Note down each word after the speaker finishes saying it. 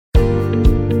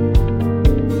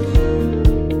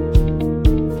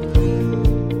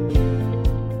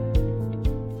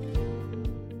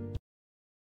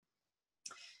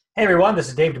Hey everyone, this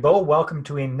is Dave DeBow. Welcome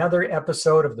to another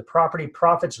episode of the Property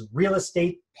Profits Real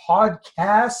Estate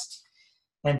Podcast.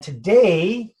 And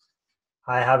today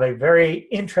I have a very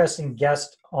interesting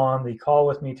guest on the call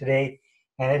with me today,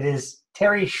 and it is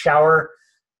Terry Schauer.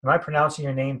 Am I pronouncing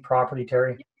your name properly,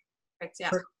 Terry? Perfect,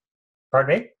 yeah.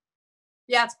 Pardon me?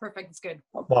 Yeah, it's perfect. It's good.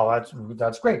 Well,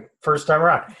 that's great. First time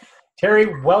around.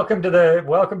 Terry, welcome to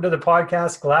the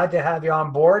podcast. Glad to have you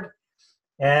on board.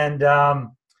 And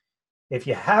if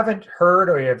you haven't heard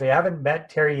or if you haven't met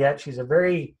Terry yet, she's a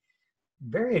very,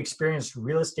 very experienced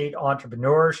real estate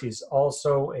entrepreneur. She's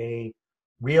also a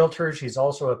realtor. She's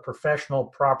also a professional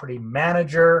property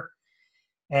manager.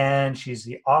 And she's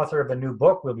the author of a new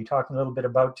book we'll be talking a little bit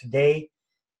about today.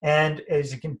 And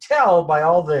as you can tell by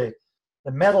all the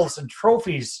medals and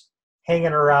trophies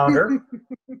hanging around her,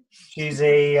 she's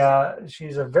a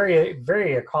very,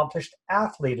 very accomplished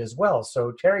athlete as well.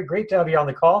 So Terry, great to have you on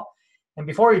the call. And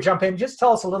before you jump in, just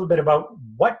tell us a little bit about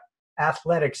what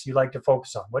athletics you like to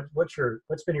focus on.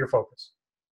 What's been your focus?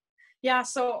 Yeah,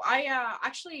 so I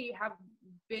actually have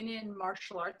been in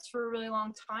martial arts for a really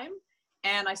long time.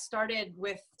 And I started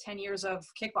with 10 years of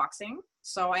kickboxing.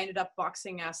 So I ended up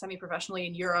boxing semi-professionally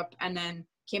in Europe and then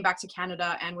came back to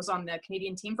Canada and was on the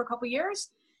Canadian team for a couple of years.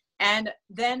 And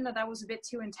then that was a bit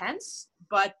too intense,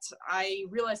 but I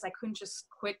realized I couldn't just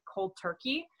quit cold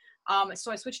turkey.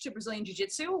 So I switched to Brazilian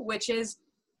Jiu-Jitsu, which is,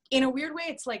 in a weird way,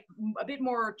 it's like a bit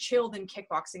more chill than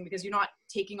kickboxing because you're not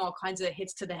taking all kinds of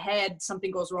hits to the head.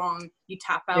 Something goes wrong, you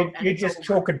tap out. You're just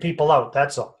choking people out.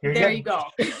 That's all. You go.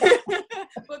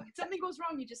 But something goes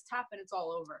wrong, you just tap and it's all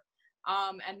over.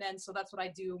 And then, so that's what I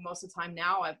do most of the time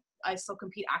now. I still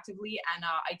compete actively and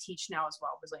I teach now as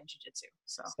well, Brazilian Jiu-Jitsu.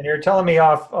 So. And you're telling me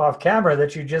off camera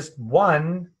that you just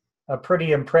won a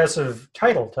pretty impressive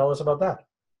title. Tell us about that.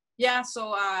 Yeah,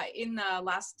 so in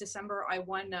last December, I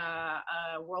won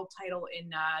a world title in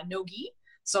no-gi.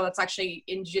 So that's actually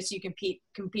in jiu-jitsu, you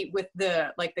compete with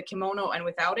the kimono and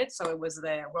without it. So it was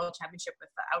the world championship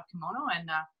without kimono. And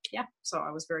so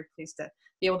I was very pleased to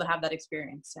be able to have that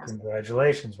experience. Yeah.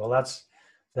 Congratulations. Well,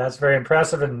 that's very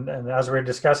impressive. And as we were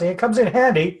discussing, it comes in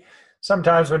handy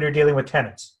sometimes when you're dealing with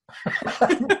tenants.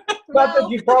 Well,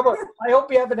 I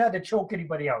hope you haven't had to choke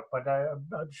anybody out, but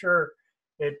I'm sure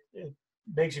it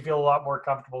makes you feel a lot more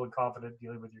comfortable and confident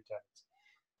dealing with your tenants.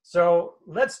 So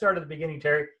let's start at the beginning,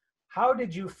 Terry. How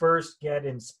did you first get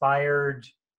inspired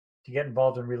to get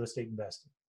involved in real estate investing?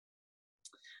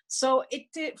 So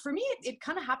for me, it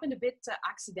kind of happened a bit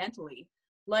accidentally.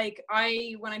 When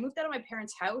I moved out of my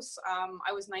parents' house,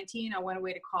 I was 19, I went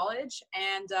away to college,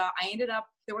 and I ended up,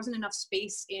 there wasn't enough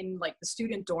space in the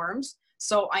student dorms.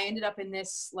 So I ended up in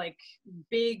this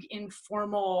big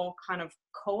informal kind of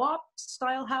co-op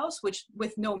style house,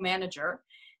 with no manager.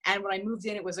 And when I moved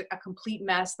in, it was a complete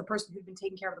mess. The person who'd been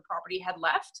taking care of the property had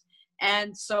left.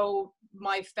 And so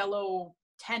my fellow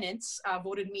tenants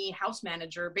voted me house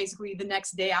manager basically the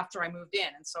next day after I moved in.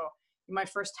 And so my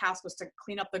first task was to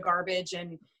clean up the garbage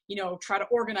and, try to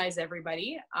organize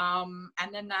everybody.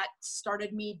 And then that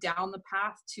started me down the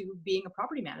path to being a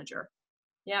property manager.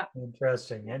 Yeah.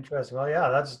 Interesting. Well, yeah,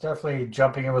 that's definitely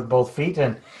jumping in with both feet.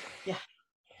 And yeah.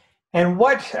 And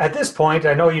what, at this point,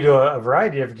 I know you do a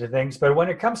variety of different things, but when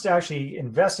it comes to actually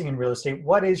investing in real estate,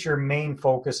 what is your main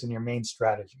focus and your main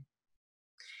strategy?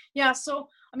 Yeah. So,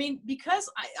 because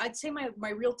I'd say my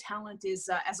real talent is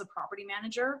as a property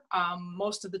manager.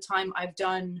 Most of the time I've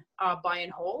done buy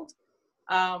and hold.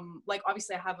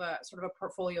 Obviously I have a sort of a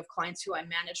portfolio of clients who I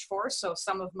manage for. So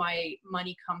some of my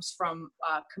money comes from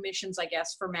commissions, I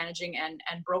guess, for managing and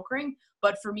brokering.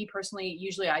 But for me personally,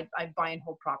 usually I buy and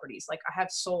hold properties. I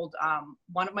have sold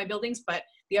one of my buildings, but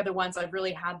the other ones I've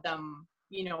really had them,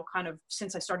 kind of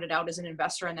since I started out as an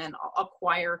investor, and then I'll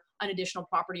acquire an additional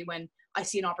property when I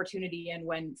see an opportunity and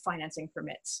when financing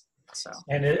permits. So.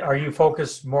 And are you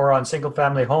focused more on single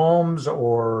family homes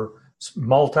or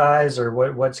multis, or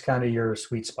what's kind of your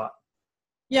sweet spot?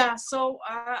 Yeah. So,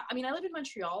 I live in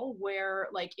Montreal, where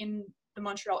in the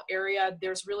Montreal area,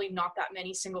 there's really not that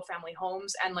many single family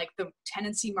homes, and the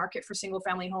tenancy market for single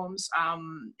family homes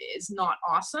is not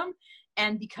awesome.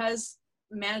 And because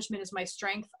management is my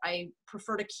strength, I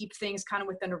prefer to keep things kind of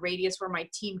within a radius where my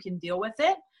team can deal with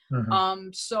it. Mm-hmm.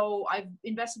 So I've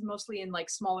invested mostly in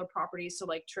smaller properties. So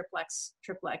triplex,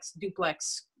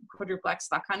 duplex, quadruplex,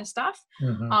 that kind of stuff.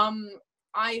 Mm-hmm.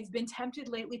 I've been tempted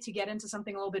lately to get into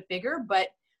something a little bit bigger, but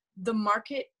the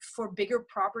market for bigger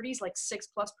properties,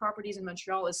 6+ properties in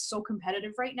Montreal, is so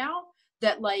competitive right now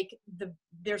that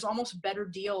there's almost better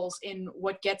deals in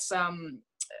what gets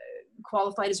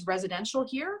qualified as residential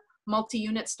here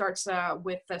multi-unit starts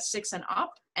with 6 and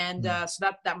up. And so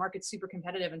that market's super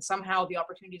competitive. And somehow the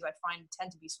opportunities I find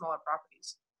tend to be smaller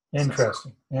properties.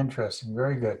 Interesting.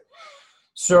 Very good.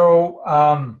 So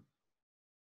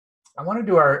I want to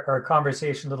do our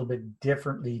conversation a little bit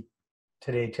differently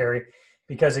today, Terry,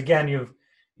 because again, you've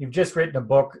just written a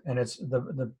book, and it's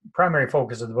the primary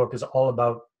focus of the book is all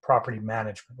about property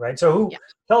management, right? So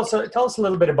tell us a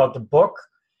little bit about the book,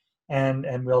 and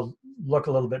we'll look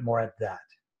a little bit more at that.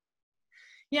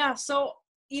 Yeah. So,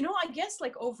 I guess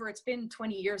like it's been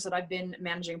 20 years that I've been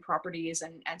managing properties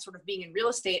and sort of being in real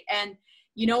estate. And,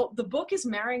 the book is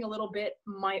marrying a little bit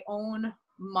my own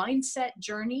mindset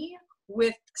journey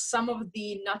with some of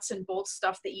the nuts and bolts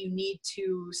stuff that you need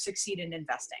to succeed in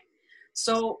investing.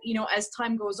 So, as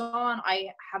time goes on, I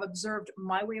have observed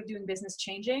my way of doing business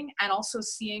changing, and also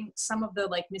seeing some of the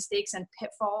like mistakes and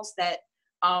pitfalls that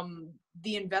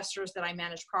the investors that I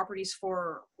manage properties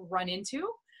for run into.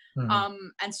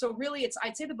 And so really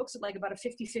I'd say the book's like about a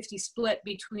 50-50 split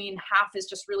between half is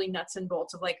just really nuts and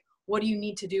bolts of like, what do you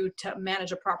need to do to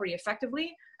manage a property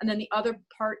effectively? And then the other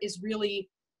part is really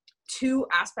 2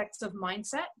 aspects of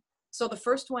mindset. So the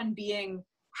first one being,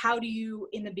 how do you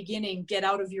in the beginning get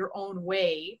out of your own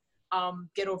way,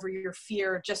 get over your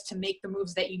fear just to make the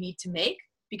moves that you need to make?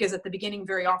 Because at the beginning,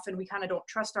 very often we kind of don't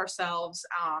trust ourselves,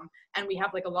 and we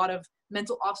have like a lot of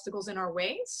mental obstacles in our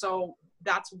way. So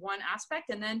that's one aspect.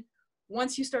 And then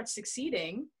once you start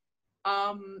succeeding,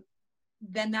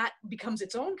 then that becomes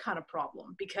its own kind of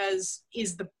problem, because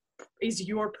is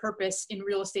your purpose in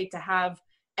real estate to have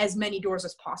as many doors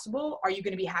as possible? Are you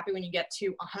going to be happy when you get to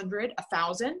 100,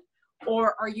 1,000?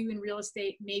 Or are you in real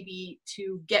estate maybe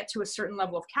to get to a certain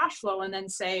level of cash flow and then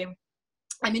say,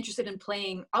 I'm interested in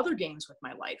playing other games with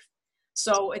my life?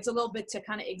 So it's a little bit to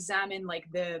kind of examine like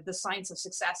the science of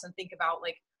success and think about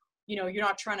like, you're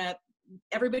not trying to,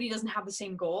 everybody doesn't have the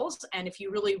same goals. And if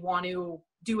you really want to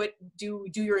do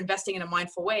your investing in a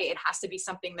mindful way, it has to be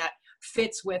something that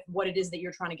fits with what it is that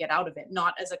you're trying to get out of it,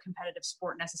 not as a competitive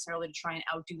sport necessarily to try and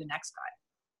outdo the next guy.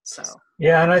 So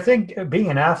yeah, and I think being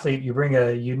an athlete, you bring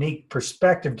a unique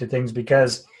perspective to things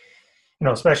because,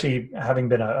 especially having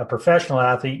been a professional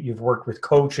athlete, you've worked with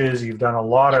coaches, you've done a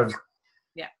lot of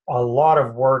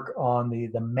work on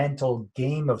the mental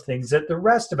game of things that the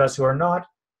rest of us who are not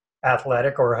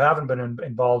athletic or haven't been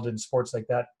involved in sports like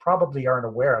that probably aren't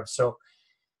aware of. So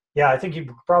yeah, I think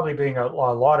you probably bring a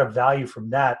lot of value from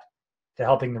that to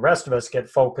helping the rest of us get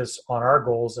focused on our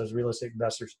goals as real estate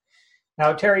investors.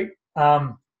 Now, Terry,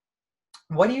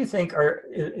 what do you think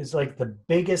is like the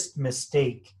biggest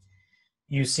mistake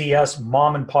you see us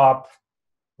mom and pop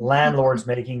landlords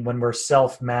making when we're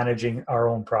self-managing our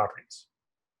own properties?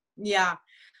 Yeah.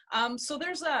 So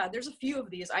there's a few of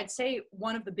these. I'd say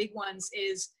one of the big ones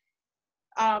is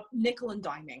nickel and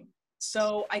diming.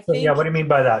 So I think. Yeah. What do you mean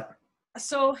by that?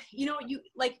 So,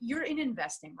 you're in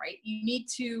investing, right? You need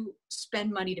to spend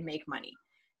money to make money.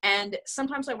 And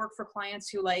sometimes I work for clients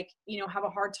who have a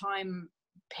hard time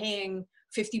paying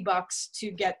 $50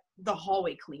 to get the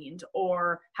hallway cleaned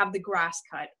or have the grass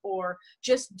cut or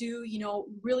just do,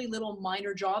 really little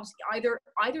minor jobs. Either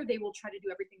they will try to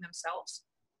do everything themselves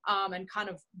and kind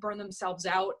of burn themselves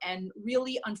out. And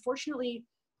really, unfortunately,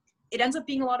 it ends up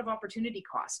being a lot of opportunity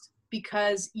cost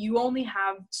because you only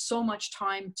have so much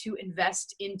time to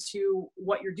invest into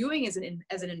what you're doing as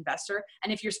an investor.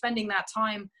 And if you're spending that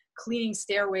time cleaning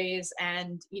stairways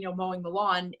and mowing the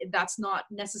lawn, that's not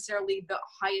necessarily the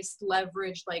highest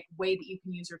leverage way that you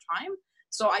can use your time.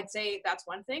 So I'd say that's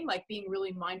one thing, being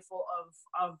really mindful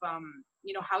of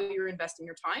how you're investing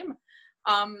your time.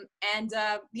 And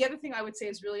the other thing I would say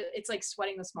is really, it's like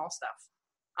sweating the small stuff.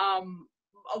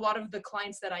 A lot of the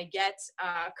clients that I get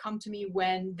come to me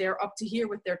when they're up to here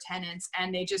with their tenants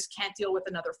and they just can't deal with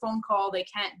another phone call. They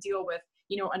can't deal with,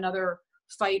 another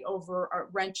fight over a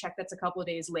rent check that's a couple of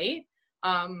days late.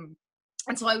 And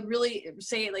so I would really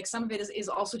say some of it is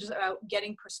also just about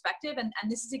getting perspective. And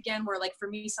this is again where for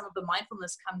me, some of the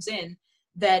mindfulness comes in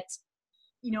that,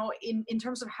 in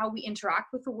terms of how we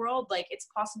interact with the world, it's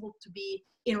possible to be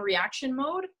in reaction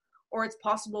mode, or it's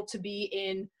possible to be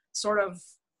in sort of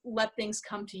let things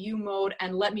come to you mode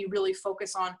and let me really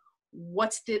focus on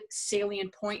what's the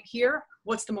salient point here,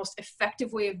 what's the most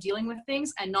effective way of dealing with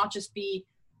things, and not just be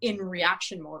in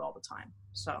reaction mode all the time.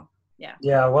 So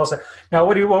yeah, well said. Now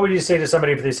what would you say to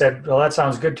somebody if they said, well, that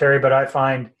sounds good, Terry, but I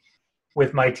find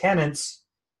with my tenants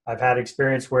I've had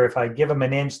experience where if I give them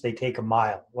an inch they take a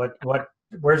mile?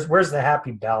 Where's the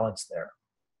happy balance there?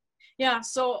 Yeah,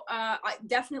 so I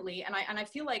definitely, and I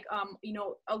feel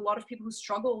a lot of people who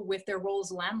struggle with their role as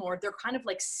a landlord, they're kind of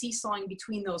seesawing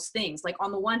between those things.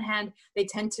 On the one hand, they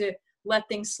tend to let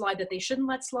things slide that they shouldn't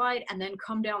let slide, and then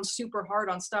come down super hard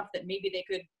on stuff that maybe they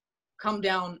could come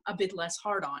down a bit less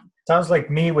hard on. Sounds like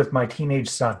me with my teenage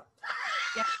son.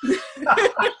 Yeah.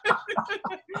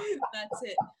 That's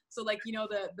it. So like, you know,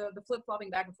 the flip-flopping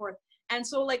back and forth. And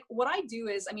so like what I do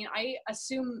is, I mean, I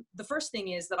assume the first thing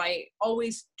is that I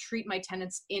always treat my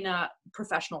tenants in a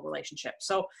professional relationship.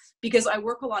 So because I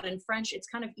work a lot in French, it's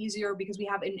kind of easier because we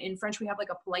have in French, we have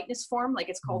like a politeness form, like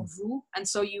it's called vous. And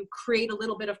so you create a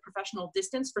little bit of professional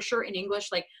distance. For sure in English,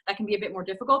 like that can be a bit more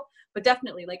difficult, but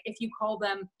definitely like if you call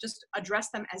them, just address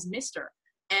them as Mr.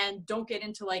 And don't get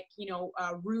into like, you know,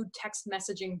 rude text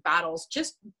messaging battles.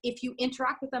 Just if you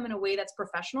interact with them in a way that's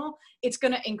professional, it's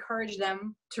going to encourage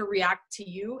them to react to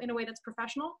you in a way that's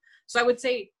professional. So I would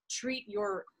say treat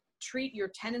your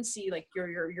tenancy, like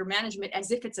your management,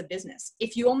 as if it's a business.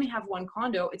 If you only have one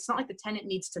condo, it's not like the tenant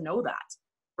needs to know that,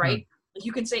 right? Like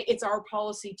you can say it's our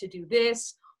policy to do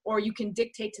this, or you can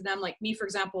dictate to them. Like me, for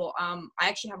example, I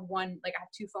actually have I have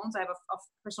two phones. I have a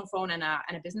personal phone and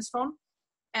a business phone.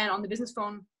 And on the business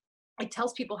phone, it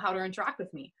tells people how to interact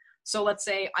with me. So let's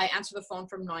say I answer the phone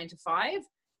from 9 to 5.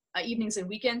 Evenings and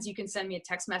weekends, you can send me a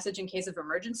text message in case of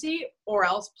emergency, or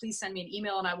else please send me an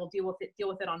email and I will deal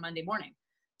with it on Monday morning.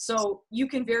 So you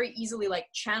can very easily like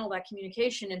channel that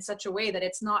communication in such a way that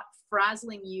it's not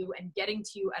frazzling you and getting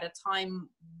to you at a time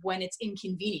when it's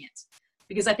inconvenient.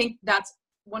 Because I think that's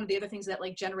one of the other things that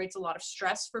like generates a lot of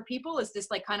stress for people, is this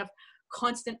like kind of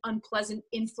constant unpleasant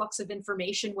influx of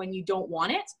information when you don't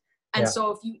want it. And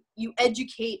so if you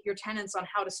educate your tenants on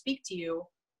how to speak to you,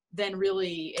 then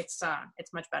really it's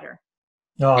much better.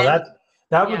 No, and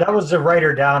that was the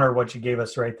writer downer what you gave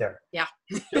us right there. Yeah.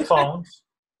 Two phones.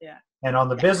 Yeah. And on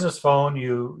the business phone,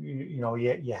 you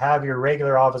have your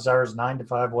regular office hours, 9 to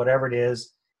 5, whatever it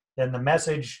is. Then the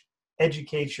message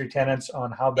educates your tenants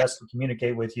on how best to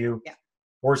communicate with you. Yeah.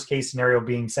 Worst case scenario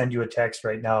being send you a text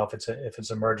right now if it's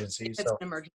emergency. If it's an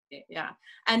emergency, yeah.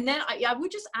 And then I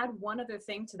would just add one other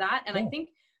thing to that. And I think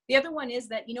the other one is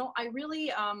that, you know, I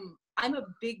really, I'm a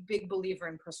big believer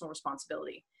in personal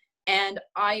responsibility. And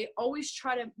I always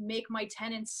try to make my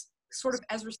tenants sort of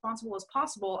as responsible as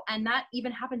possible. And that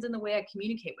even happens in the way I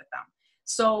communicate with them.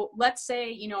 So let's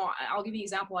say, you know, I'll give you an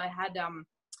example. I had a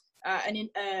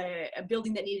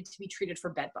building that needed to be treated for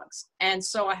bed bugs. And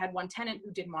so I had one tenant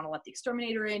who didn't want to let the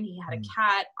exterminator in. He had a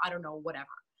cat, I don't know, whatever.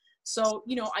 So,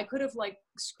 you know, I could have like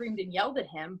screamed and yelled at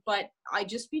him, but I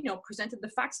just, you know, presented the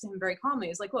facts to him very calmly.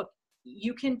 It's like, look,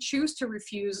 you can choose to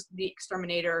refuse the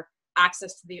exterminator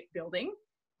access to the building.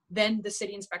 Then the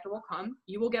city inspector will come.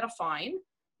 You will get a fine.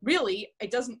 Really,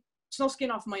 it's no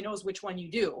skin off my nose which one you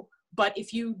do. But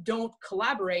if you don't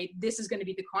collaborate, this is going to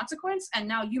be the consequence. And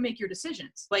now you make your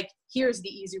decisions. Like, here's the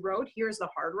easy road. Here's the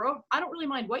hard road. I don't really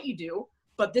mind what you do,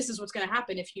 but this is what's going to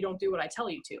happen if you don't do what I tell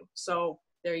you to. So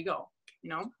there you go. You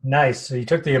know? Nice. So you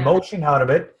took the emotion out of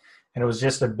it, and it was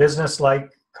just a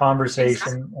business-like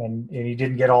conversation, and you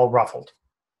didn't get all ruffled.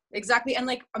 Exactly. And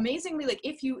like, amazingly, like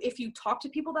if you talk to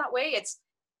people that way, it's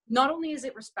not only is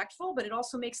it respectful, but it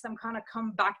also makes them kind of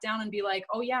come back down and be like,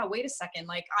 oh yeah, wait a second.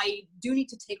 Like, I do need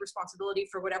to take responsibility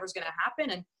for whatever's going to happen.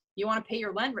 And you want to pay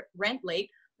your rent late,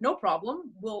 no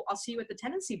problem. I'll see you at the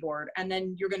tenancy board. And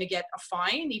then you're going to get a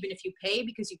fine, even if you pay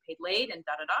because you paid late and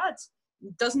da-da-da.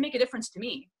 It doesn't make a difference to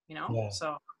me, you know? Yeah.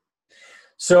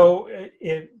 So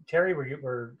Terry,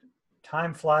 we're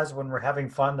time flies when we're having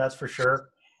fun. That's for sure.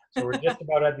 So we're just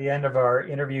about at the end of our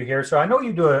interview here. So I know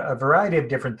you do a variety of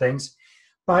different things.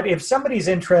 But if somebody's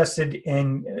interested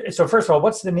in, so first of all,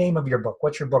 what's the name of your book?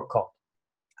 What's your book called?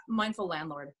 Mindful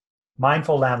Landlord.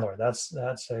 Mindful Landlord. That's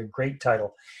a great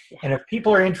title. Yeah. And if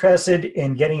people are interested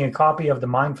in getting a copy of the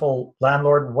Mindful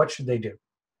Landlord, what should they do?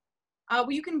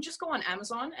 Well, you can just go on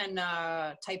Amazon and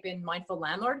type in Mindful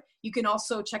Landlord. You can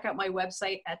also check out my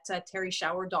website at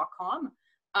terryshower.com.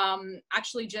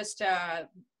 Actually, just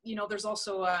you know, there's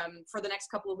also for the next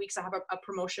couple of weeks, I have a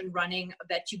promotion running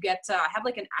that you get have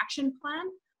like an action plan,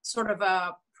 sort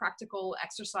of practical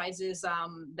exercises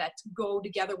that go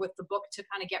together with the book to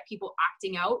kind of get people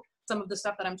acting out some of the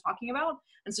stuff that I'm talking about.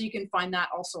 And so you can find that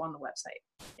also on the website.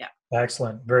 Yeah.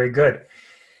 Excellent. Very good.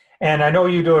 And I know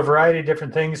you do a variety of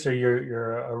different things. So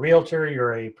you're a realtor,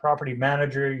 you're a property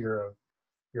manager, you're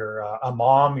a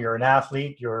mom, you're an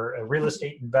athlete, you're a real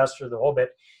estate investor, the whole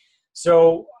bit.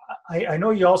 So I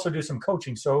know you also do some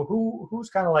coaching. So who's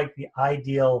kind of like the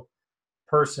ideal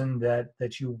person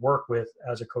that you work with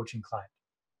as a coaching client?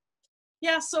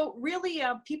 Yeah, so really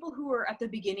people who are at the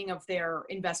beginning of their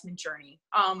investment journey.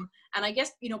 And I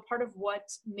guess, you know, part of what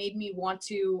made me want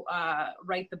to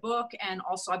write the book, and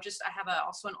also I have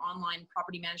also an online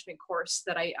property management course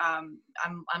that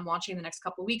I'm launching in the next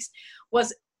couple of weeks,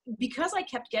 was because I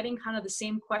kept getting kind of the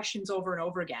same questions over and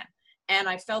over again, and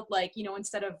I felt like,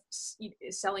 instead of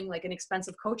selling like an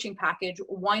expensive coaching package,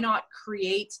 why not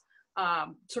create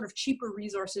sort of cheaper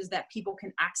resources that people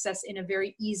can access in a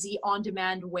very easy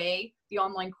on-demand way. The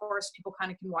online course, people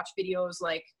kind of can watch videos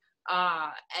like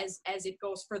as it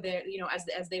goes for their,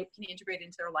 as they can integrate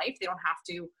into their life. They don't have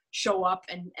to show up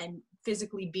and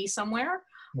physically be somewhere.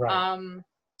 Right.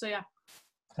 So yeah.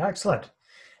 Excellent.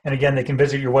 And again, they can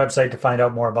visit your website to find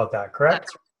out more about that, correct?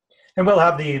 That's right. And we'll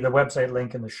have the website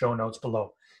link in the show notes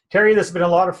below. Terry, this has been a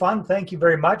lot of fun. Thank you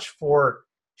very much for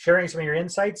sharing some of your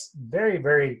insights. Very,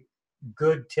 very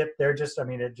good tip there.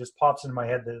 It just pops into my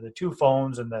head, the 2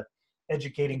 phones and the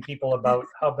educating people about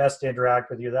how best to interact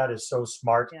with you. That is so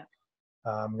smart. Yeah.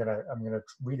 I'm gonna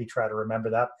really try to remember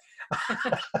that.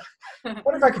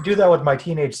 What if I could do that with my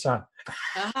teenage son?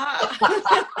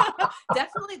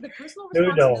 Definitely the personal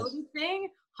responsibility thing,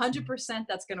 100%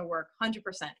 that's going to work. 100%.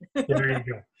 There you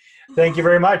go. Thank you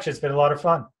very much. It's been a lot of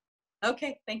fun.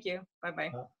 Okay. Thank you.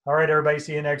 Bye-bye. All right, everybody.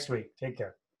 See you next week. Take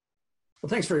care. Well,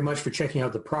 thanks very much for checking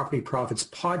out the Property Profits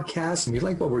podcast. And if you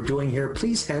like what we're doing here,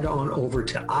 please head on over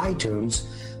to iTunes,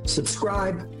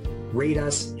 subscribe, rate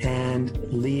us, and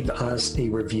leave us a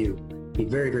review. Be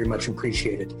very, very much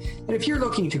appreciated. And if you're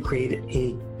looking to create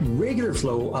a regular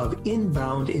flow of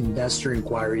inbound investor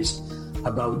inquiries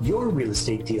about your real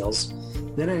estate deals,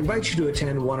 then I invite you to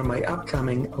attend one of my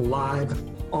upcoming live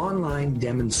online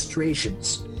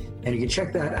demonstrations. And you can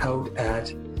check that out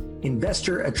at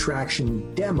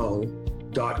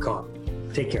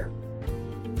investorattractiondemo.com. Take care.